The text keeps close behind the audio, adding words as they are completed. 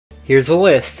Here's a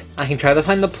list. I can try to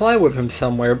find the plywood from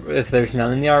somewhere if there's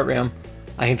none in the art room.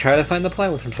 I can try to find the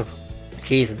plywood from somewhere.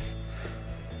 Jesus.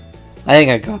 I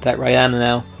think I got that right, I don't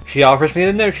know. She offers me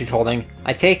the note she's holding.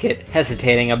 I take it,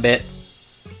 hesitating a bit.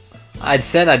 I'd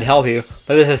said I'd help you,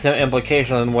 but this has no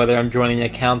implication on whether I'm joining a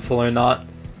council or not.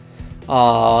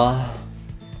 Aww.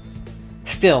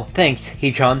 Still, thanks,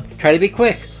 Hee-chan. Try to be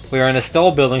quick. We are in a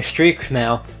stall building streaks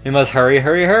now. We must hurry,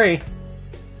 hurry, hurry.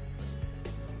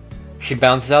 She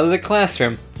bounces out of the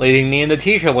classroom, leaving me and the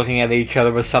teacher looking at each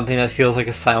other with something that feels like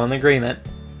a silent agreement.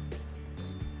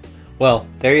 Well,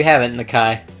 there you have it,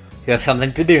 Nakai. You have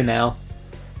something to do now.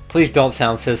 Please don't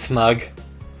sound so smug.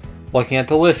 Looking at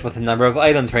the list with a number of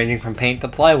items ranging from paint to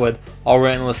plywood, all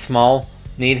written with small,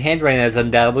 neat handwriting that is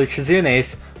undoubtedly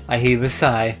Shizune's, I heave a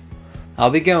sigh. I'll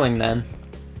be going then.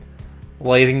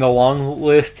 Leaving the long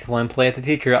list to play at the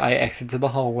teacher, I exit to the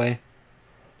hallway.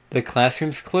 The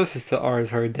classrooms closest to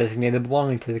ours are designated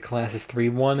belonging to the classes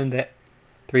 3-1 and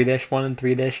 3-1 and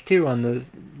 3-2 on the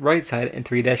right side and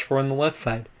 3-4 on the left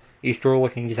side. Each door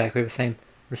looking exactly the same.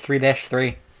 There's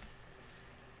 3-3.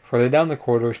 Further down the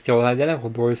corridor, still with identical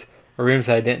doors, are rooms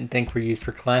that I didn't think were used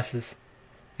for classes.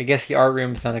 I guess the art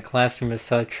room is not a classroom as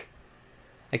such.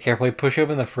 I carefully push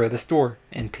open the furthest door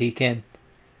and peek in.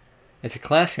 It's a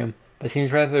classroom, but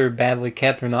seems rather badly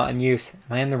kept or not in use.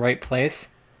 Am I in the right place?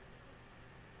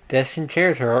 Desks and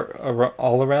chairs are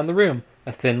all around the room.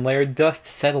 A thin layer of dust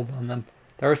settled on them.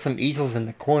 There are some easels in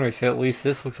the corner, so at least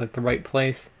this looks like the right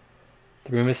place.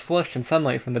 The room is flushed in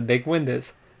sunlight from the big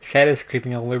windows, shadows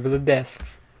creeping all over the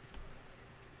desks.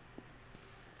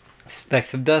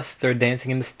 Specks of dust are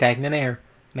dancing in the stagnant air,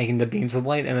 making the beams of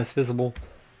light almost visible.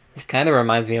 This kind of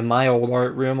reminds me of my old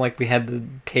art room, like we had the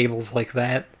tables like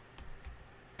that.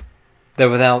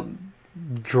 Though without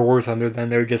drawers under them,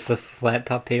 they were just the flat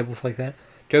top tables like that.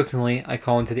 Jokingly, I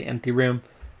call into the empty room.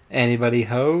 Anybody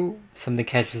ho? Something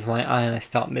catches my eye and I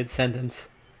stop mid-sentence.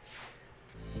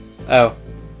 Oh.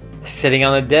 Sitting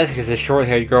on the desk is a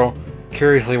short-haired girl,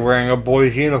 curiously wearing a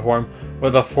boy's uniform,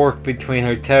 with a fork between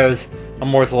her toes, a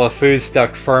morsel of food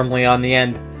stuck firmly on the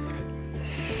end.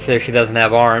 So she doesn't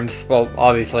have arms. Well,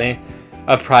 obviously.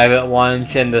 A private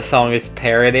lunch and the song is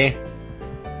parody.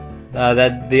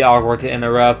 That'd be awkward to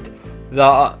interrupt.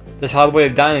 This odd way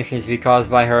of dining seems to be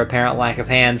caused by her apparent lack of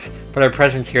hands, but her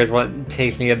presence here is what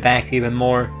takes me aback even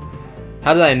more.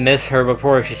 How did I miss her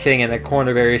before if she's sitting in the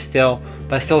corner very still,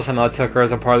 but I still somehow took her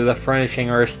as a part of the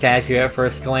furnishing or a statue at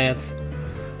first glance.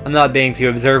 I'm not being too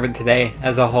observant today,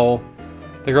 as a whole.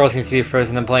 The girl seems to be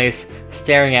frozen in place,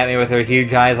 staring at me with her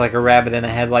huge eyes like a rabbit in a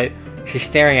headlight. She's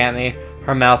staring at me,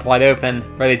 her mouth wide open,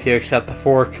 ready to accept the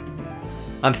fork.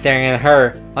 I'm staring at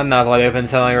her, my mouth wide open,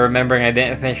 suddenly remembering I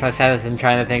didn't finish my sentence and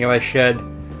trying to think if I should.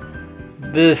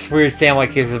 This weird standby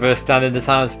keeps us both stunned into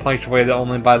silence, punctuated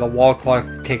only by the wall clock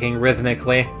ticking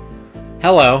rhythmically.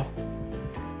 Hello.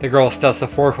 The girl stuffs a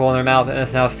forkful in her mouth and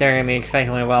is now staring at me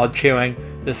expectantly while chewing.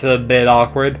 This is a bit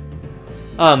awkward.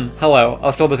 Hello. I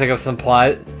was told to pick up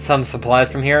some supplies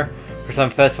from here. For some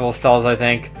festival stalls, I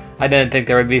think. I didn't think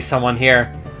there would be someone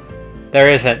here. There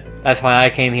isn't. That's why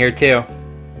I came here too.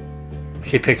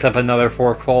 She picks up another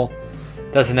forkful.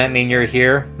 Doesn't that mean you're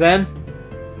here, then?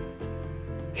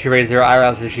 She raised her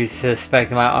eyebrows as she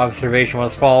suspected my observation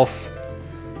was false.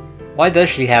 Why does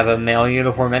she have a male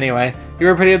uniform anyway? You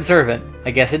were pretty observant.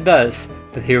 I guess it does.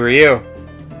 But who are you?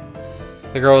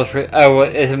 The girl was oh,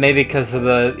 is it maybe because of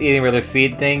the eating with her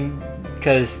feet thing?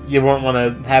 Because you wouldn't want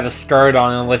to have a skirt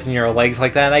on and lifting your legs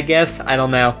like that, I guess? I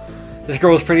don't know. This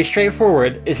girl is pretty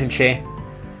straightforward, isn't she?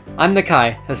 I'm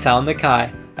Nakai, Hassan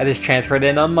Nakai. I just transferred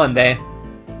in on Monday.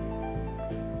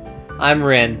 I'm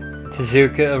Rin.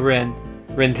 Tezuka Rin.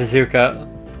 Rin Tezuka.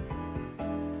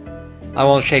 I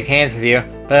won't shake hands with you,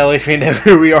 but at least we know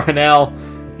who we are now.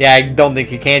 Yeah, I don't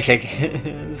think you can shake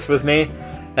hands with me.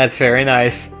 That's very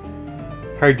nice.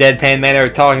 Her deadpan manner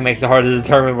of talking makes it hard to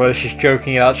determine whether she's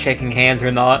joking about shaking hands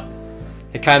or not.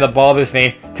 It kind of bothers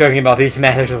me. Joking about these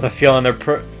matters doesn't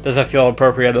feel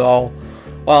appropriate at all.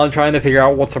 While I'm trying to figure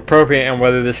out what's appropriate and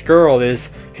whether this girl is,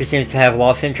 she seems to have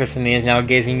lost interest in me and is now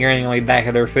gazing yearningly back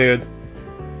at her food.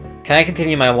 Can I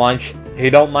continue my lunch? If you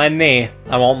don't mind me,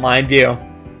 I won't mind you.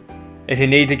 If you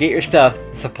need to get your stuff,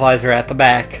 supplies are at the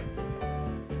back.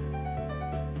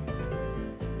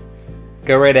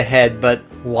 Go right ahead, but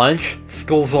lunch?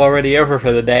 School's already over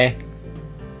for the day.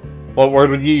 What word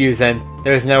would you use then?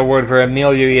 There's no word for a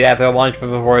meal you eat after lunch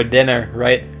but before dinner,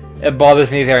 right? It bothers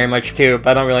me very much too,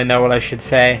 but I don't really know what I should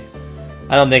say.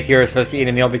 I don't think you're supposed to eat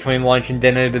a meal between lunch and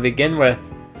dinner to begin with.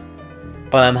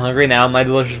 But I'm hungry now, my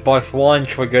delicious box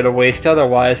lunch would go to waste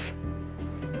otherwise.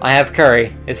 I have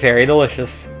curry. It's very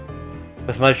delicious.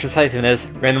 With much decisiveness,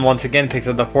 Rin once again picks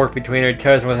up the fork between her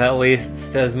toes and with at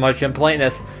least as much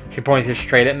impoliteness, she points it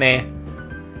straight at me.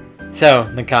 So,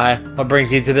 Nakai, what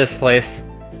brings you to this place?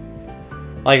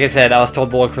 Like I said, I was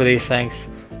told to look for these things.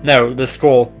 No, the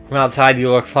school. From outside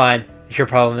you look fine. Is your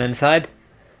problem inside?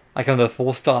 I come to a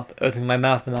full stop, opening my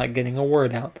mouth but not getting a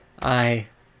word out. I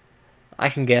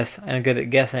can guess. I'm good at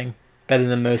guessing. Better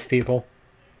than most people.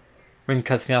 Rin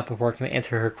cuts me off before I can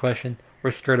answer her question,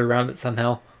 or skirt around it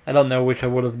somehow. I don't know which I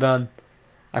would have done.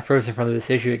 I froze in front of this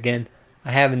issue again.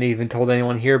 I haven't even told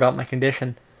anyone here about my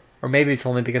condition. Or maybe it's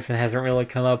only because it hasn't really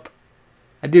come up.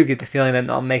 I do get the feeling that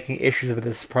not making issues of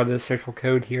this is part of the social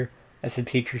code here, as the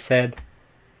teacher said.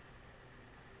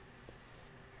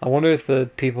 I wonder if the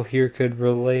people here could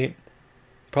relate.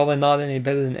 Probably not any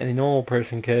better than any normal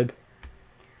person could.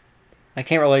 I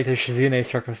can't relate to Shizune's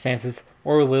circumstances,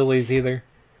 or Lily's either.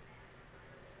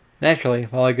 Naturally,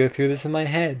 while I go through this in my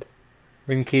head,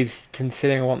 Rin keeps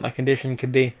considering what my condition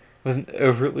could be, with an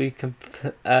overtly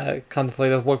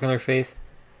contemplative look on her face.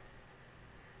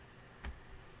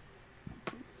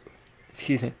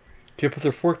 Excuse me. She puts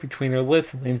her fork between her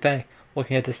lips and leans back,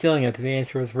 looking at the ceiling as if the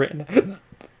answer was written.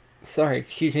 Sorry,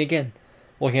 excuse me again.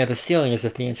 Looking at the ceiling as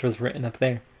if the answer was written up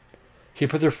there. She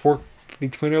puts her fork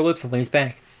between her lips and leans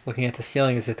back, looking at the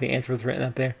ceiling as if the answer was written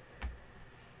up there.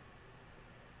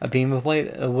 A beam of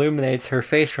light illuminates her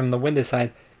face from the window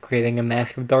side, creating a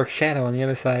mask of dark shadow on the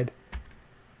other side.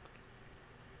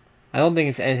 I don't think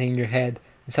it's anything in your head,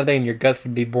 and something in your guts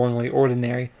would be boringly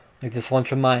ordinary, like this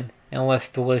lunch of mine, and less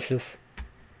delicious.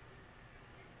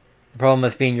 The problem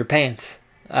must be in your pants.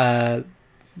 The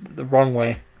wrong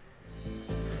way.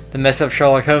 The messed up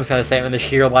Sherlock Holmes kind of statement, the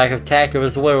sheer lack of tact of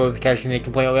his lure was catching me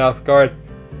completely off guard.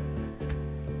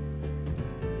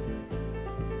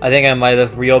 I think I might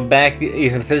have reeled back,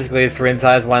 even physically, as Rin's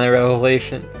eyes wide in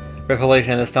revelation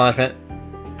and astonishment.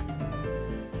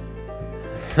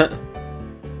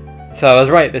 So I was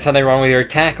right, there's something wrong with your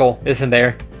tackle, isn't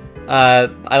there? I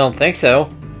don't think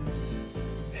so.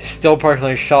 Still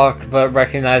partially shocked, but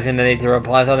recognizing the need to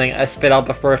reply something, I spit out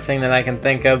the first thing that I can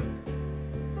think of.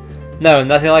 No,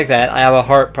 nothing like that. I have a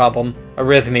heart problem.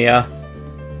 Arrhythmia.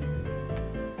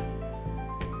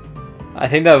 I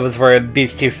think that was where it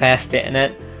beats too fast, didn't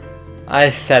it? I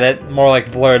said it, more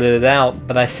like blurted it out,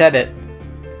 but I said it.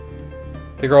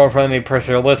 The girl in front of me pursed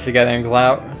her lips together and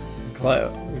glowers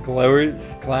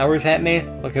at me,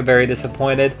 looking very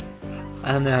disappointed.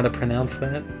 I don't know how to pronounce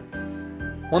that.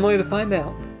 One way to find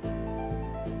out.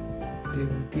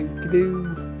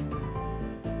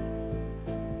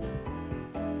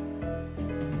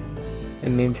 It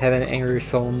means having an angry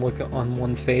sullen look on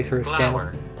one's face or a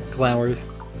scowl. Glowers.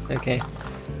 Okay.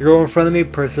 The girl in front of me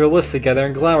pursed her lips together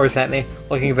and glowers at me,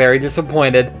 looking very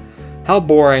disappointed. How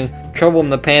boring. Trouble in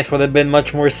the pants would have been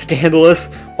much more scandalous.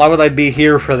 Why would I be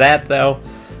here for that, though?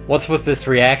 What's with this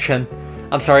reaction?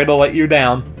 I'm sorry to let you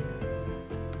down.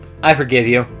 I forgive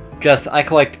you. Just, I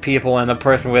collect people, and a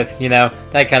person with, you know,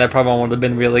 that kind of problem would have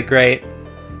been really great.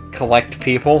 Collect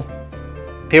people?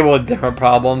 People with different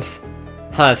problems.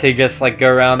 Huh, so you just, like, go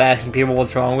around asking people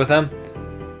what's wrong with them?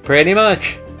 Pretty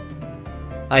much.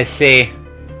 I see.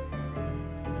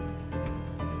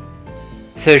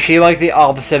 So is she like the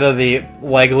opposite of the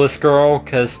legless girl,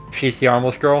 because she's the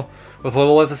armless girl? With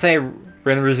little left to say,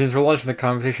 Ren resumes her lunch and the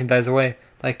conversation dies away.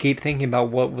 But I keep thinking about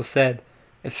what was said.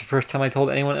 It's the first time I told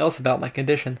anyone else about my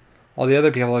condition. All the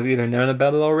other people have either known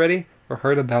about it already, or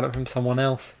heard about it from someone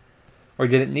else. Or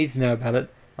didn't need to know about it,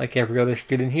 like every other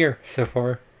student here, so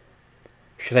far.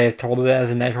 Should I have told it as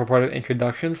a natural part of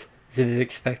introductions? Is it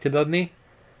expected of me?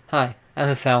 Hi,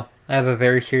 I'm Sal. I have a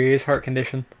very serious heart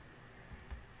condition.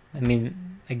 I mean,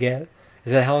 I get it.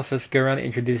 Is that how I'm supposed to go around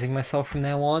introducing myself from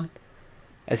now on?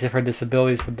 As if our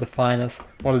disabilities would define us.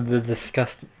 What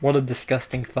a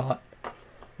disgusting thought.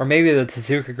 Or maybe the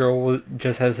Tezuka girl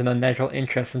just has an unnatural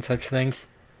interest in such things.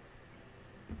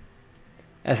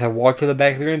 As I walk to the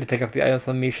back of the room to pick up the items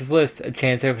on Misha's list, a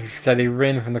chance opens to study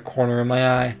Rin from the corner of my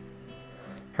eye.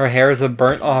 Her hair is a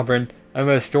burnt auburn,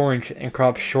 almost orange, and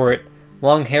cropped short.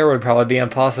 Long hair would probably be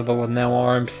impossible with no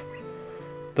arms.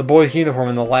 The boy's uniform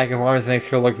and the lack of arms makes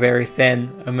her look very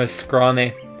thin, almost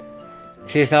scrawny.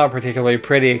 She is not particularly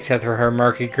pretty except for her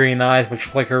murky green eyes which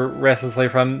flicker restlessly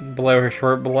from below her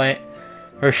short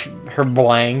her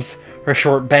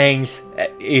short bangs,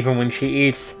 even when she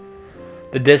eats.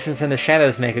 The distance and the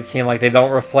shadows make it seem like they don't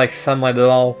reflect sunlight at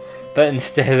all, but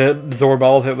instead absorb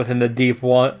all of it within the deep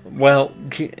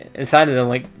inside of them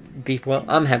like deep well.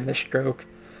 I'm having a stroke.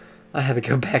 I had to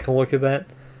go back and look at that.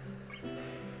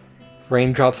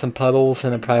 Raindrops and puddles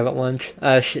in a private lunch.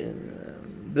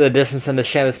 The distance and the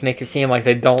shadows make it seem like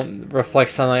they don't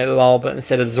reflect sunlight at all, but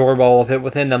instead absorb all of it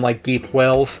within them like deep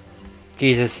wells.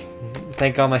 Jesus,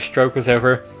 thank God my stroke was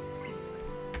over.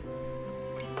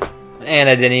 And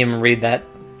I didn't even read that.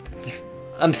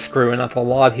 I'm screwing up a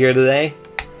lot here today.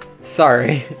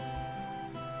 Sorry.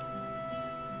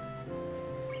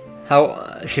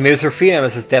 She moves her feet, and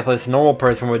this is definitely as a normal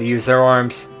person would use their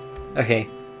arms. Okay.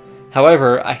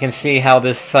 However, I can see how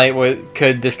this sight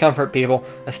could discomfort people,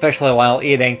 especially while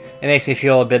eating. It makes me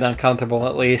feel a bit uncomfortable,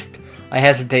 at least. I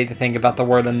hesitate to think about the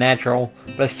word unnatural,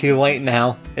 but it's too late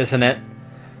now, isn't it?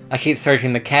 I keep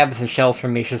searching the cabinets and shelves for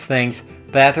Misha's things,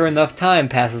 but after enough time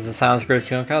passes, the silence grows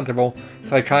too uncomfortable,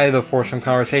 so I try to force some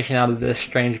conversation out of this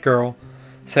strange girl.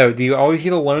 So, do you always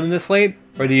eat alone this late,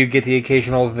 or do you get the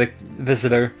occasional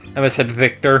visitor? I almost said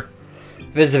Victor.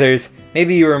 Visitors.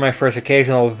 Maybe you were my first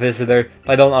occasional visitor,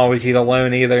 but I don't always eat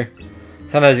alone either.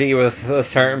 Sometimes I eat with a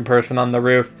certain person on the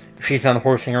roof. If she's not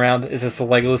horsing around, is this a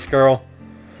legless girl?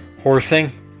 Horsing?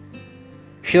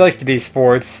 She likes to do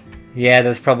sports. Yeah,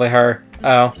 that's probably her.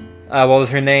 Oh. What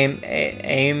was her name?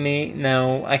 Amy?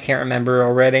 No, I can't remember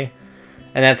already.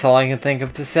 And that's all I can think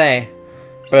of to say.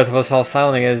 Both of us fall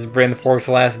silently as Bryn forks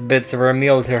the last bits of her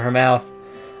meal to her mouth.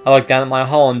 I look down at my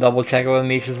haul and double check it with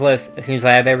Misha's list. It seems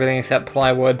I have everything except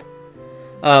plywood.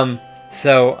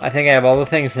 So I think I have all the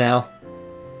things now.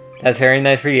 That's very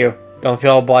nice for you. Don't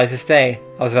feel obliged to stay.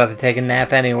 I was about to take a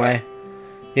nap anyway.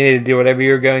 You need to do whatever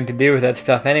you're going to do with that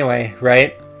stuff anyway,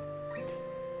 right?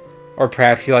 Or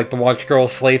perhaps you like to watch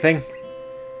girls sleeping?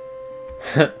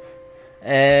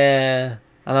 I'm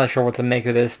not sure what to make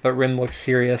of this, but Rin looks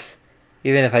serious.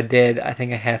 Even if I did, I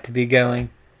think I have to be going.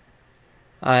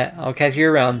 I'll catch you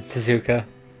around, Tezuka.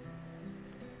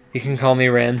 You can call me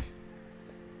Rin.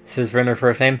 Says Rin her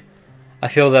first name. I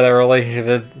feel that our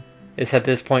relationship is at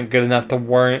this point good enough to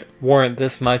warrant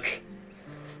this much.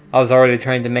 I was already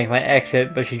trying to make my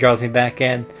exit, but she draws me back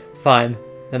in. Fine,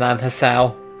 then I'm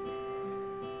Hisao.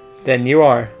 Then you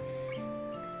are.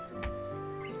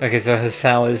 Okay, so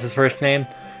Hisao is his first name.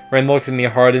 Rin looks at me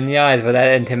hard in the eyes, but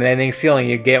that intimidating feeling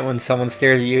you get when someone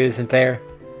stares at you isn't there.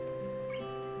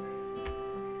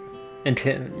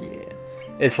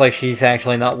 It's like she's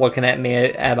actually not looking at me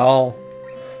at all.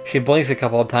 She blinks a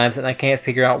couple of times, and I can't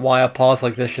figure out why a pause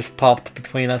like this just popped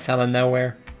between us out of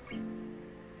nowhere.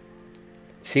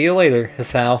 See you later,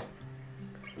 Hisao.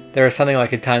 There was something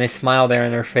like a tiny smile there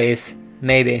in her face.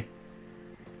 Maybe.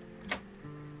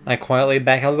 I quietly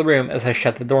back out of the room. As I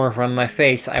shut the door in front of my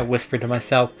face, I whisper to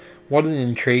myself, what an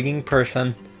intriguing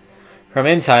person. From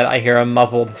inside, I hear a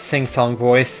muffled, sing-song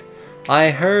voice. I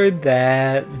heard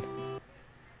that.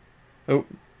 Oh,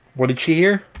 what did she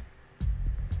hear?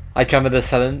 I jump at the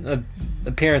sudden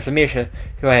appearance of Misha,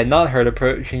 who I had not heard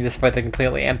approaching despite the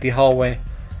completely empty hallway.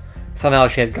 Somehow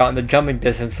she had gotten the jumping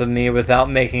distance of me without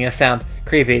making a sound.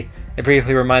 Creepy. It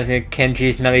briefly reminds me of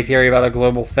Kenji's nutty theory about a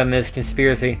global feminist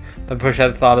conspiracy, but push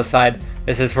that thought aside.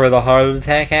 Is this where the heart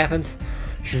attack happens?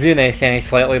 Shizune, standing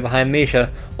slightly behind Misha,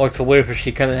 looks aloof as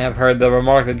she couldn't have heard the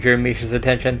remark that drew Misha's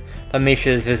attention, but Misha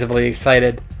is visibly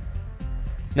excited.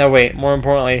 No, wait, more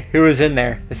importantly, who is in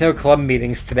there? There's no club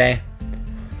meetings today.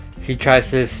 She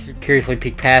tries to curiously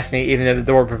peek past me, even though the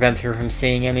door prevents her from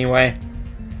seeing anyway.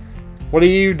 What are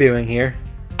you doing here?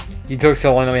 You took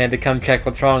so long that we had to come check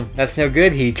what's wrong. That's no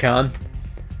good, Hee-chan.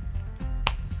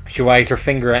 She wags her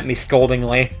finger at me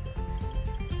scoldingly.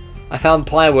 I found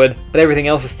plywood, but everything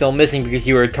else is still missing because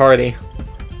you were tardy.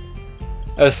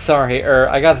 Oh, sorry,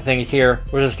 I got the things here.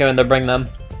 We're just going to bring them.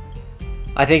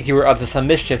 I think you were up to some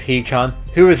mischief, Hee-chan.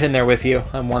 Who was in there with you,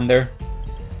 I wonder?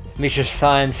 Misha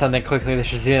signs something quickly to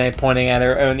Shizune, pointing at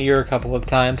her own ear a couple of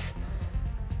times.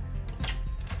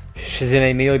 Shizune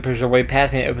immediately pushes her way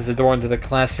past me and opens the door into the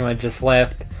classroom I just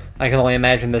left. I can only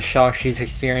imagine the shock she's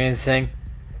experiencing.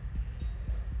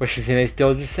 With Shizune's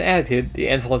diligent attitude, the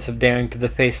insolence of daring to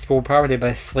deface school property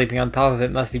by sleeping on top of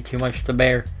it must be too much to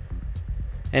bear.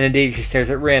 And indeed, she stares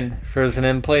at Rin, frozen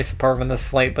in place apart from the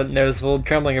slight but noticeable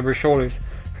trembling of her shoulders,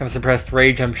 from suppressed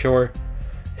rage, I'm sure.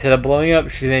 Instead of blowing up,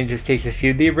 Shizune just takes a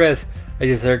few deep breaths,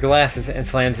 adjusts her glasses, and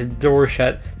slams the door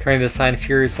shut, turning the sign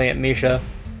furiously at Misha.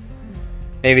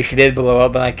 Maybe she did blow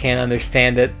up, but I can't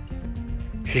understand it.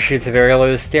 She shoots a very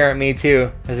low stare at me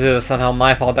too, as if it was somehow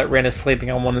my fault that Rin is sleeping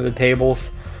on one of the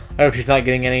tables. I hope she's not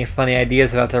getting any funny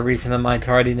ideas about the reason of my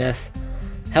tardiness.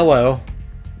 Hello.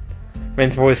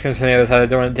 Rin's voice comes from the other side of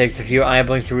the door and it takes a few eye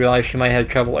blinks to realize she might have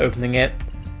trouble opening it.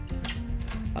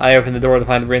 I open the door to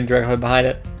find Rin directly behind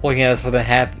it, looking at us with a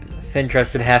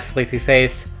half-interested, half-sleepy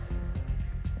face.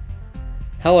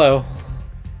 Hello.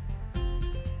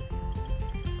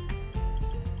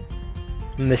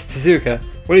 Miss Tezuka,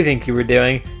 What do you think you were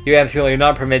doing? You're absolutely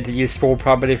not permitted to use school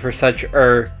property for such,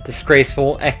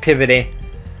 disgraceful activity.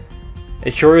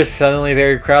 It sure is suddenly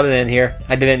very crowded in here.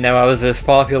 I didn't know I was this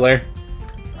popular.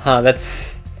 Huh,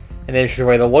 that's an interesting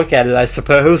way to look at it, I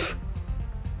suppose.